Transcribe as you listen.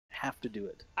have to do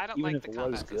it. I don't Even like if the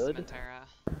it was combat system in good. Terra.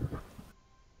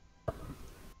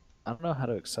 I don't know how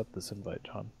to accept this invite,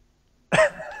 John.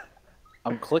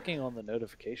 I'm clicking on the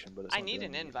notification, but it's I not need doing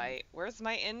an anything. invite. Where's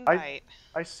my invite?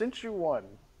 I sent you one.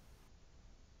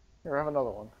 Here, have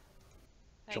another one.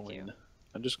 Thank Join. you.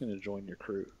 I'm just gonna join your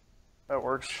crew. That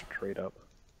works. Straight up.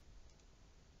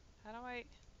 How do I...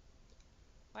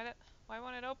 Why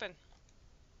won't it open?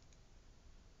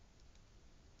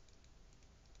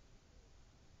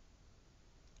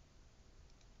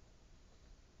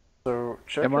 So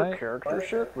check Am your I- character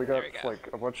shit. We got we go. like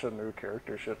a bunch of new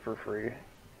character shit for free.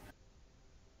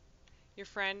 Your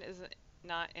friend is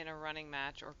not in a running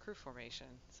match or crew formation,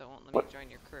 so it won't let me What? join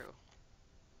your crew.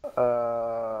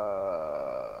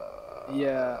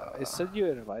 Yeah, it said you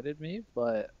had invited me,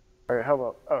 but Alright, how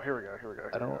about... Oh, here we go, here we go,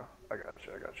 I don't- I got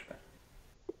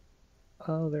you.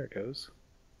 oh, there it goes.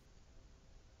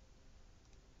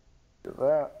 Do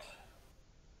that.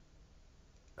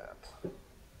 That.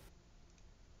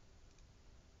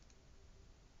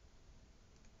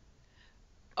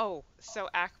 Oh, so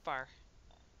Akbar.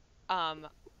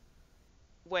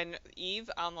 When EVE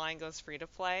Online goes free to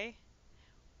play,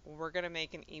 we're gonna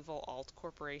make an evil alt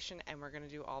corporation and we're gonna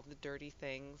do all the dirty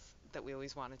things that we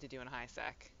always wanted to do in high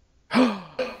sec.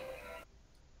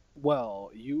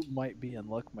 Well, you might be in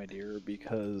luck, my dear,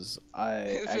 because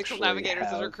I Pixel actually Navigators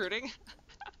have... is recruiting.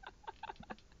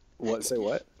 What? Say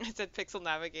what? I said Pixel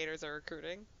Navigators are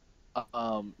recruiting.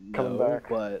 Coming No, back.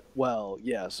 but well,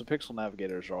 yeah. So Pixel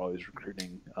Navigators are always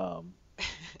recruiting.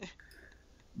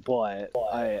 But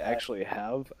I actually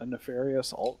have a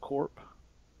nefarious alt corp.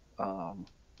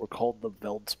 We're called the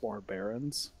Veldspar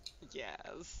Barons,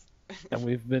 Yes. and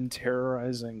we've been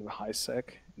terrorizing the high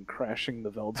sec and crashing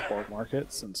the Veldspar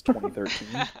market since 2013.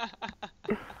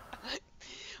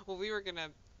 Well, we were gonna.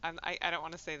 I don't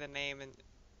want to say the name, and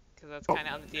because that's kind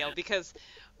of on the DL. Because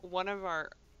one of our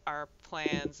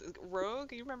plans,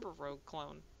 Rogue. You remember Rogue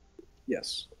Clone?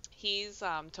 Yes. He's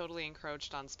totally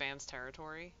encroached on Spam's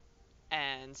territory,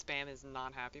 and Spam is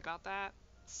not happy about that.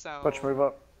 So Let's move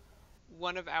up.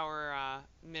 one of our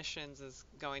missions is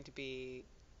going to be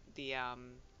the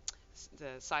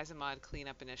Sizamod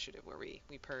cleanup initiative, where we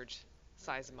purge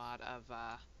Sizamod of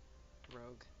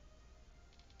Rogue.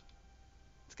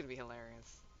 It's gonna be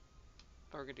hilarious.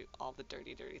 But we're gonna do all the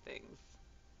dirty things.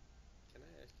 Can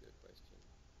I ask you a question?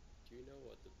 Do you know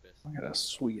what the best... I got a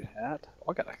sweet hat.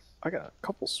 I got a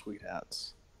couple sweet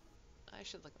hats. I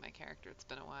should look at my character. It's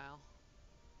been a while.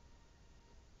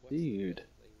 What's the Dude. best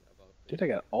thing about Dude, I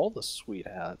got all the sweet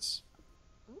hats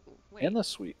Ooh, wait. and the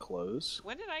sweet clothes.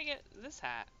 When did I get this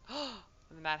hat? Oh,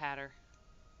 the Mad Hatter.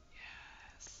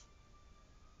 Yes.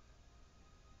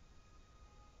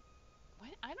 What?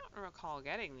 I don't recall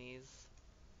getting these.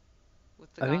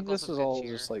 With the I think goggles this of is good all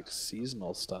cheer. just like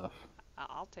seasonal stuff.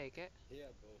 I'll take it. Yeah,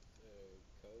 both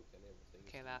Coke and everything.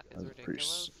 Okay, that is That's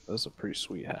ridiculous. that's a pretty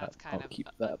sweet hat. That's kind I'll of keep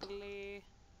that. ugly.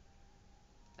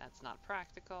 That's not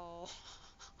practical.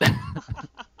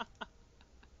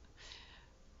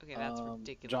 Okay, that's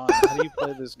ridiculous. John, how do you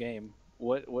play this game?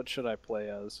 What should I play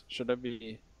as? Should I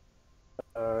be?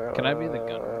 Can I be the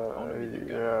gunner? I want to be the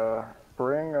gunner. Yeah.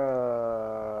 Bring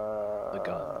The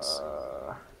guns.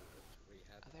 We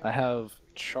have Oh, there I we go. have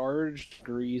charged,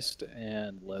 greased,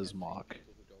 and lesmock.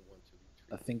 people who don't want to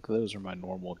be I think those are my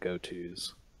normal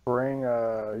go-tos. Bring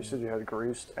you said you had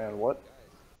greased and what?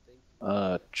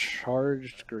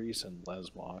 Charged, grease, and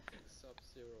lesmock.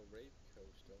 Sub-Zero rape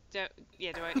coaster.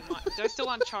 Do I still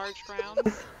want charged rounds?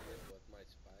 Here's what my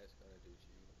spy is gonna do to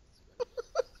you. It's gonna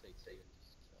just take you and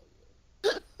just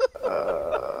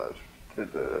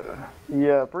kill you.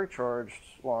 Yeah, bring charged,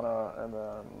 Lana, and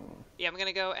then Yeah, I'm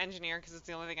gonna go engineer because it's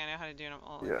the only thing I know how to do and the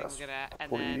only thing I'm yes, good at.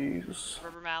 And then please.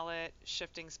 rubber mallet,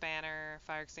 shifting spanner,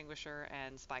 fire extinguisher,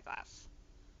 and spyglass.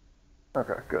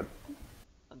 Okay, good.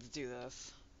 Let's do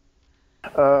this.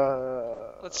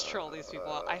 Uh, Let's troll these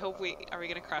people. I hope are we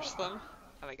gonna crush them?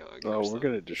 I think we're gonna Oh, crush we're them.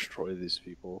 gonna destroy these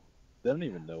people. They don't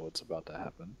even know what's about to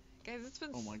happen. Guys,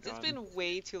 Oh my it's God. been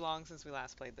way too long since we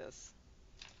last played this.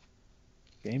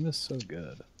 Game is so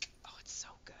good. Oh, it's so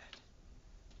good.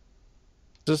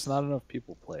 Just not enough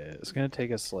people play it. It's gonna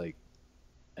take us like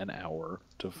an hour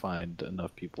to find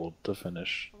enough people to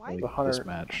finish Why? like, The this 100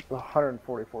 match.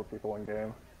 144 people in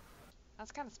game.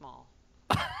 That's kind of small.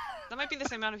 That might be the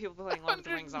same amount of people playing Lord of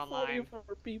the Rings online.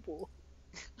 144 people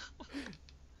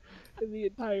in the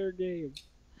entire game.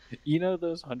 You know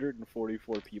those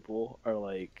 144 people are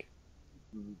like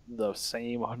the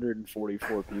same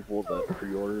 144 people that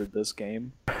pre-ordered this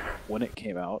game when it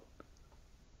came out.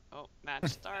 Oh, match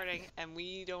starting, and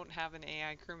we don't have an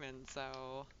AI crewman,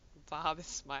 so Bob is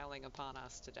smiling upon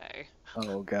us today.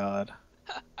 Oh god.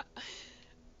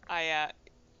 Callie,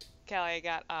 I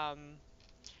got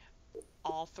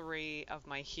all 3 of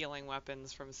my healing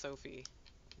weapons from Sophie.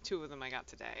 2 of them I got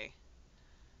today.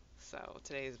 So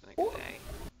today's been a good day.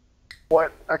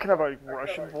 What? I can have a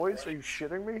Russian voice? Are you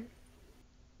shitting me?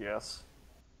 Yes.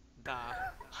 Duh.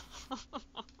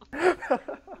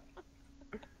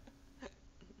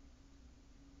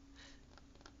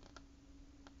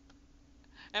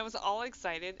 I was all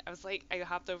excited. I was like, I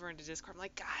hopped over into Discord. I'm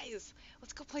like, guys,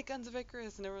 let's go play Guns of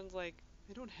Icarus. And everyone's like,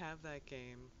 I don't have that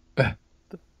game. Like,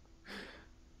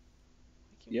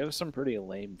 You have some pretty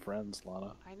lame friends,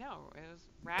 Lana. I know. It was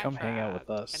Come hang out with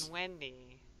us. and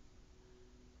Wendy.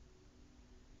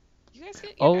 You guys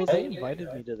get. Oh, they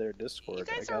invited me to their Discord. You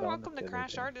guys I are got on welcome it to the other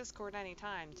crash day. our Discord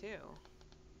anytime too.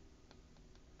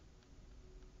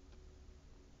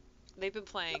 They've been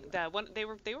playing that one. They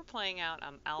were playing out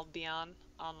Albion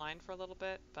online for a little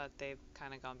bit, but they've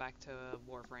kind of gone back to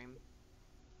Warframe.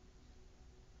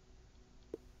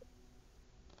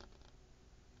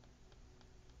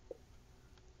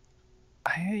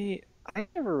 I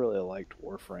never really liked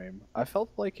Warframe. I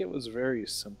felt like it was very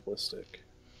simplistic.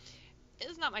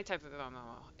 It's not my type of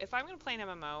MMO. If I'm gonna play an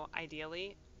MMO,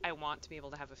 ideally, I want to be able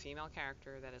to have a female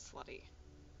character that is slutty,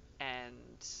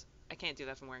 and I can't do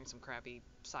that if I'm wearing some crappy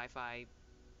sci-fi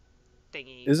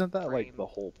thingy. Isn't that frame. like the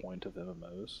whole point of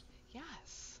MMOs?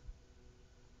 Yes.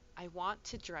 I want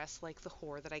to dress like the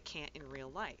whore that I can't in real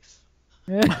life.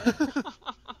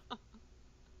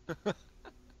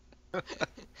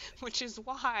 Which is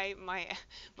why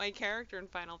my character in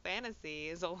Final Fantasy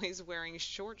is always wearing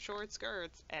short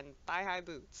skirts and thigh-high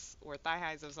boots, or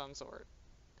thigh-highs of some sort.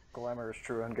 Glamour is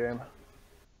true endgame.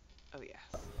 Oh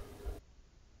yes.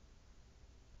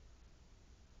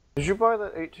 Did you buy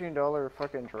that $18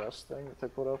 fucking dress thing that they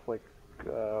put up like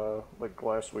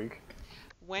last week?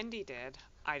 Wendy did.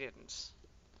 I didn't.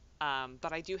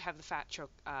 But I do have the fat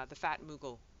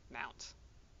Moogle mount.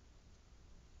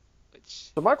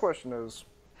 Which. So my question is,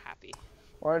 Happy.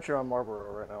 why aren't you on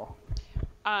Marlboro right now?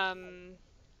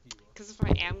 Because if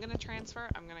I am gonna transfer,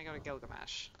 I'm gonna go to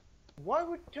Gilgamesh. Why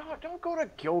would don't go to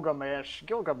Gilgamesh?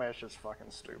 Gilgamesh is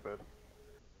fucking stupid.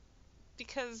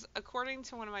 Because according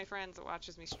to one of my friends that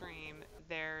watches me stream,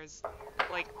 there's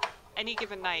like any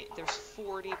given night there's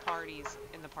 40 parties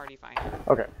in the party finder.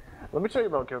 Okay, let me tell you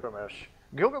about Gilgamesh.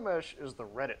 Gilgamesh is the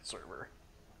Reddit server.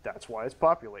 That's why it's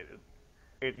populated.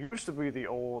 It used to be the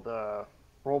old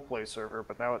roleplay server,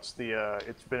 but now it's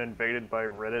it's been invaded by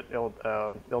Reddit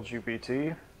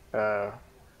LGBT.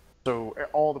 So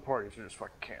all the parties are just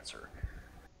fucking cancer.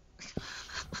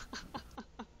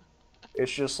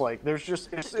 It's just like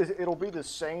it'll be the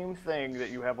same thing that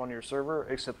you have on your server,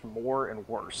 except more and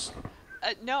worse.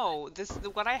 No,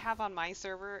 what I have on my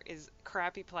server is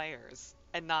crappy players,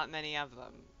 and not many of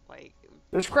them. Like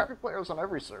there's crappy players on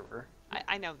every server.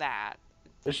 I know that.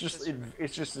 It's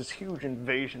just this huge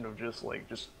invasion of just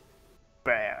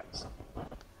bads.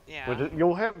 Yeah. But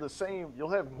you'll have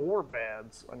more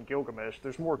bads on Gilgamesh.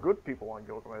 There's more good people on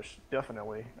Gilgamesh,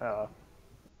 definitely.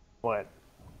 But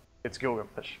it's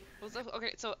Gilgamesh.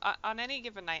 Okay, so on any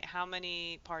given night, how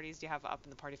many parties do you have up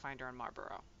in the party finder on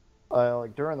Marlboro?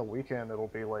 Like during the weekend, it'll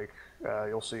be like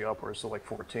you'll see upwards to like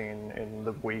 14. In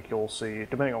the week, you'll see,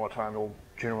 depending on what time, you'll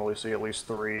generally see at least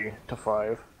 3 to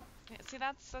 5. Yeah, see,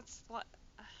 that's what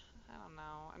I don't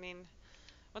know. I mean,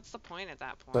 what's the point at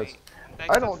that point?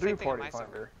 I don't do Party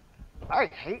Finder. I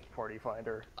hate Party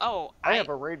Finder. Oh, I have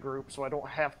a raid group, so I don't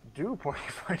have to do Party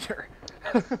Finder.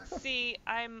 See,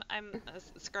 I'm a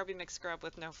scrubby McScrub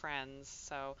with no friends.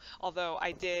 So, although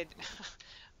I did,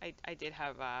 I did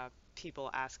have people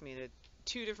ask me to.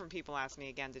 2 different people asked me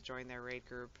again to join their raid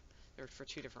group. They were for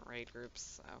 2 different raid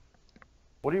groups. So.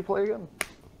 What do you play again?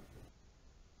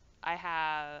 I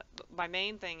have my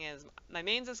main thing is my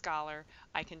main's a scholar.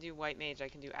 I can do white mage. I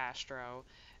can do astro,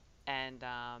 and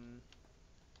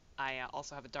I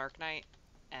also have a dark knight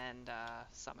and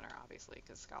summoner, obviously,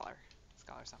 because scholar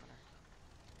summoner.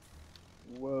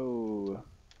 Whoa,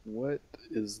 what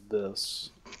is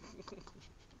this?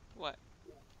 What?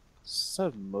 Is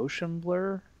that motion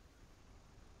blur?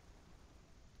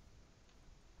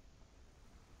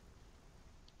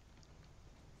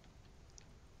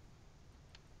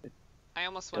 I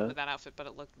almost went with that outfit, but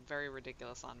it looked very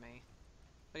ridiculous on me.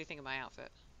 What do you think of my outfit?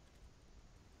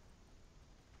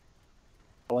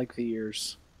 I like the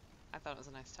ears. I thought it was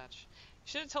a nice touch. You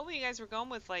should have told me you guys were going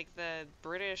with like the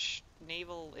British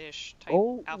naval-ish type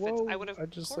outfits. Whoa, I would have I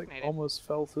just coordinated. like almost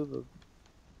fell through the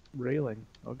railing.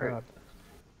 Oh god.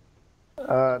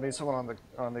 I need someone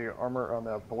on the armor on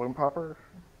the balloon popper,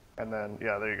 and then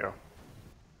yeah, there you go.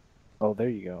 Oh, there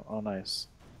you go. Oh, nice.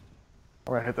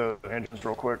 I'm gonna hit the engines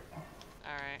real quick.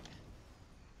 All right.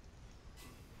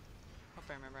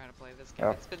 remember how to play this game.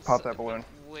 Yeah, It's been pop that balloon.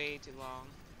 way too long.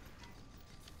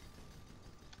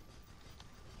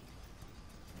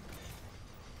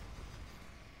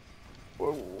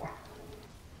 Whoa.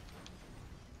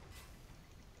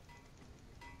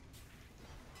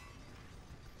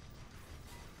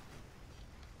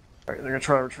 Alright, they're gonna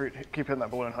try to retreat. Keep hitting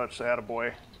that balloon hutch,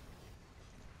 attaboy.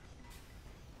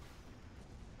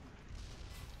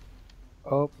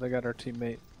 Oh, they got our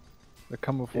teammate. They're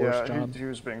coming for us, Yeah, John. he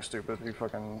was being stupid. He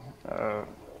fucking.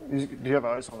 Do you have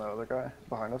eyes on that other guy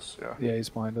behind us? Yeah. Yeah, he's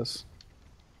behind us.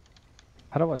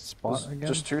 How do I spot again?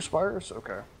 Just 2 spires?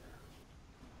 Okay.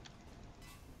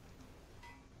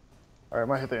 Alright, I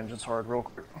might hit the engines hard real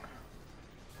quick.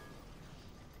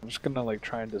 I'm just gonna like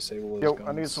try and disable his Yo, guns.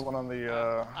 I need someone on the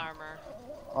Armor.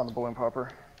 on the balloon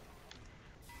popper.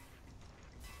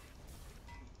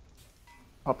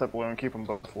 Pop that balloon, keep them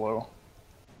both low.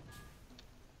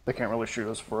 They can't really shoot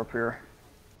us if we're up here.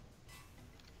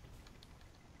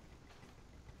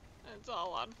 It's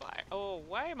all on fire. Oh,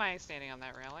 why am I standing on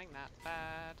that railing? That's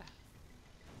bad.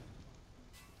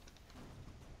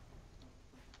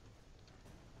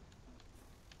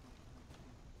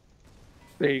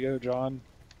 There you go, John.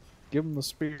 Give him the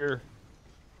spear.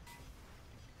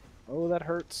 Oh, that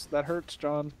hurts. That hurts,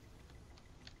 John.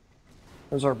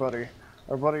 There's our buddy.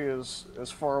 Our buddy is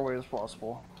as far away as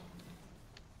possible.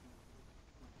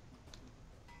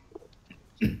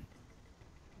 I'm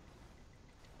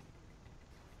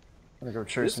gonna go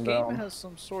chase This him game down. has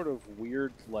some sort of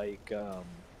weird, like, I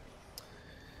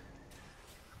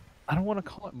don't want to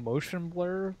call it motion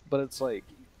blur, but it's like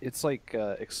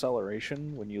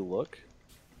acceleration when you look.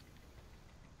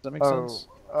 Does that make sense?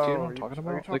 Do you know what I'm talking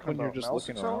are you about? Like when you're just mouse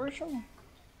looking acceleration?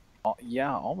 around.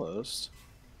 Yeah, almost.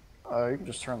 You can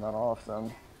just turn that off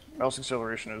then. Mouse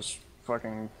acceleration is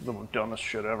fucking the dumbest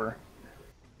shit ever.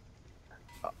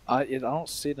 I don't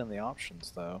see it in the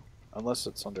options though, unless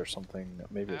it's under something.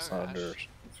 Maybe it's Oh, not under gosh.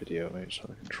 video. Maybe it's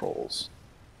under controls.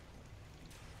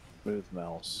 Smooth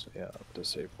mouse. Yeah,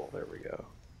 disable. There we go.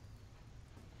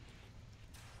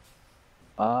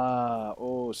 Ah,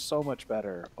 oh, so much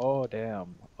better. Oh,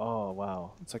 damn. Oh,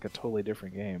 wow. It's like a totally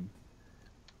different game.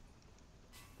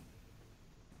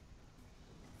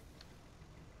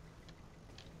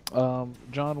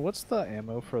 John, what's the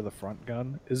ammo for the front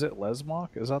gun? Is it Lesmok?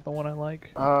 Is that the one I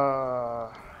like?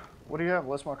 What do you have?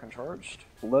 Lesmok and charged?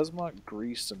 Lesmok,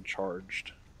 greased, and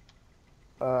charged.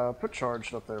 Put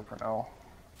charged up there for now.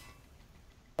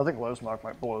 I think Lesmok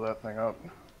might blow that thing up.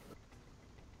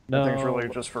 No, That thing's really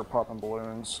just for popping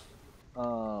balloons.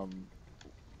 the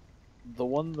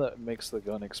one that makes the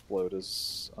gun explode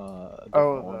is a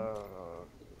different one.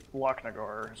 The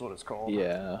Lochnagar is what it's called.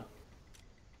 Yeah.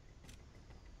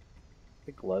 I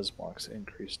think Lesmok's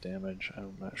increased damage.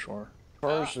 I'm not sure.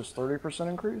 Charged is 30%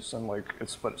 increase, and like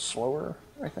but it's slower,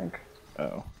 I think.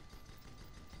 Oh.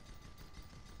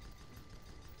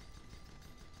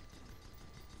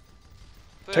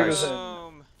 Take us in.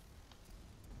 Boom.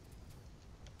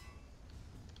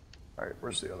 Alright,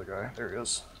 where's the other guy? There he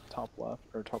is. Top left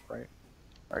or top right.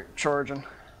 Alright, charging.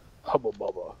 Hubba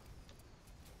bubba.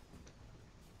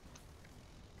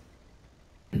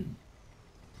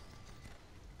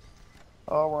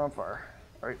 Oh, we're on fire.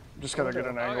 Alright, just gotta get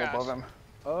an Oh, angle gosh. above him.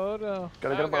 Oh no.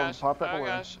 Gotta get Oh above him. gosh. Pop that Oh balloon.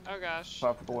 gosh. Oh gosh.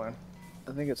 Pop the balloon.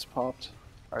 I think it's popped.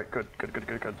 Alright, good.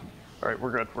 Alright,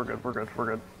 we're good. We're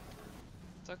good.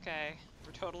 It's okay.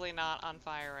 We're totally not on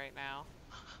fire right now.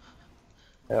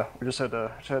 Yeah, we just had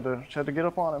to get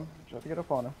up on him.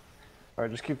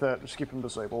 Alright, just keep him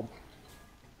disabled.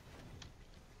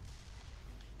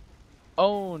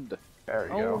 Owned. There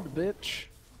you go. Owned, bitch.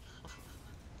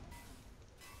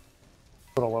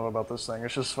 What I love about this thing,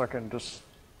 it's just fucking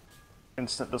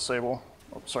instant disable.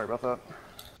 Oh, sorry about that.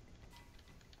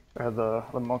 I had the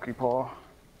monkey paw.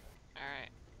 Alright.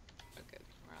 Oh, good.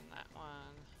 We're on that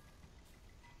one.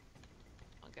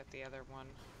 I'll get the other one.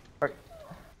 Alright.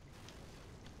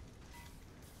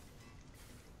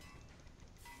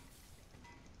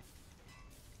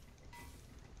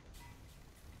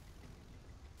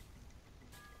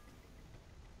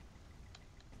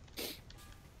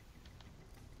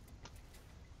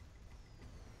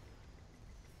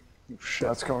 Oh, shit.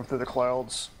 That's coming through the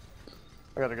clouds.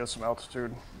 I gotta get some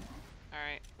altitude.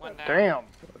 Alright, one down. Damn!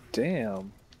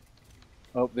 Damn.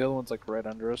 Oh, the other one's like right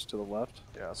under us to the left.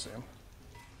 Yeah, I see him.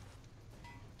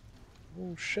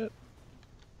 Oh shit.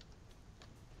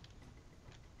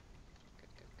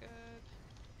 Good.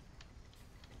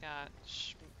 Got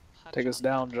Hutch Take us on.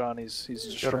 down, John. He's Got him,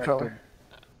 distracted. Kelly.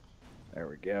 There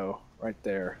we go. Right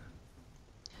there.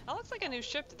 That looks like a new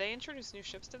ship. Did they introduce new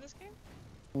ships to this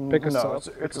game? Pick us no, up,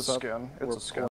 pick it's a us up. skin. We're It's a skin.